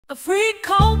A free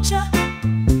culture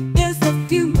is the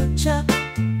future.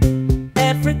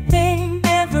 Everything,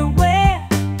 everywhere,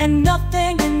 and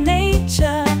nothing in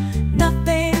nature.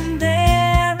 Nothing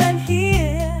there and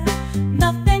here.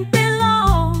 Nothing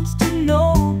belongs to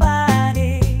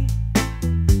nobody.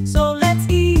 So let's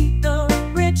eat the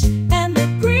rich and the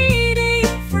greedy.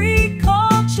 Free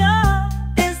culture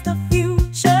is the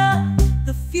future.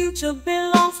 The future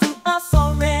belongs to us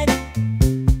already.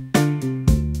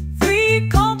 Free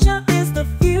culture is the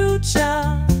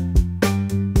future.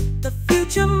 The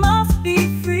future must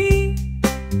be free.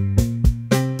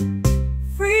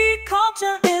 Free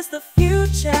culture is the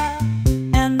future,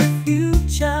 and the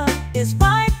future is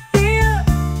right here,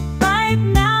 right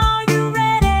now. You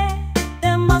ready?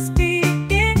 There must be,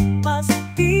 it must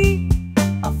be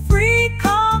a free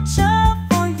culture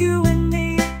for you and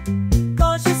me.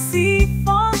 'Cause you see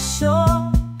for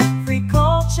sure, free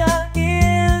culture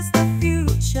is the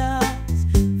future.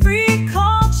 Free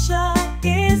culture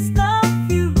is the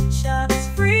future. It's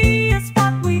free, it's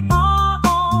what we are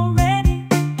already,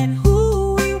 and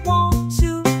who we want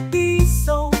to be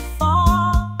so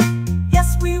far.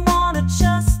 Yes, we want a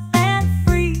just and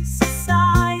free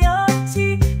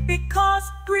society, because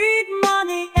greed,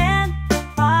 money, and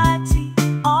propriety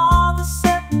are the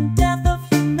certain death of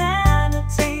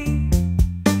humanity.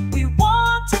 We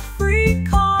want a free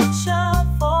culture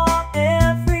for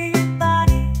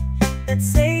everybody that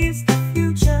says